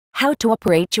How to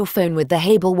operate your phone with the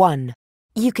Hable One.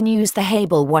 You can use the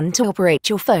Hable One to operate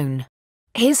your phone.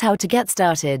 Here's how to get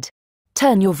started.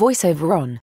 Turn your VoiceOver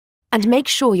on. And make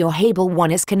sure your Hable One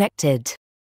is connected.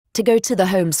 To go to the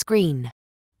home screen,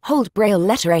 hold Braille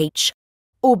letter H,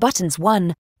 or buttons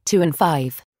 1, 2 and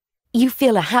 5. You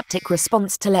feel a haptic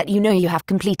response to let you know you have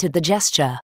completed the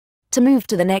gesture. To move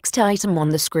to the next item on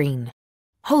the screen,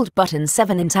 hold button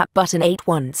 7 and tap button 8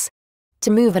 once.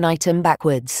 To move an item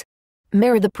backwards,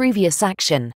 mirror the previous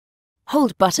action.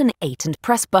 Hold button 8 and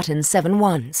press button 7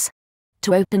 once.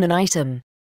 To open an item,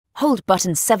 hold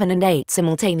buttons 7 and 8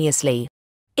 simultaneously.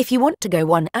 If you want to go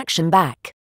one action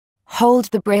back, hold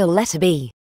the Braille letter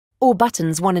B, or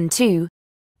buttons 1 and 2.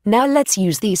 Now let's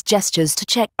use these gestures to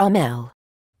check our mail,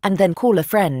 and then call a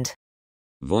friend.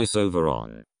 VoiceOver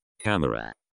on.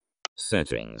 Camera.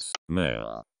 Settings.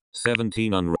 Mail.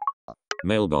 17 unread.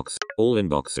 Mailbox. All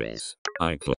inboxes.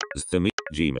 iCloud. Theme.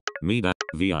 Gmail. Media.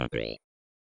 VIP.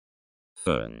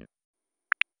 Phone.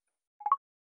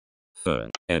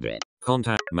 Phone. Edit.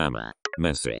 Contact. Mama.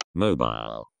 Message.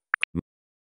 Mobile.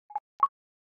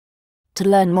 To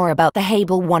learn more about the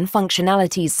Hable One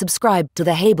functionalities, subscribe to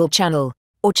the Hable channel,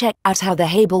 or check out how the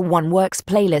Hable One works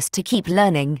playlist to keep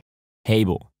learning.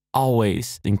 Hable,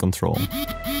 always in control.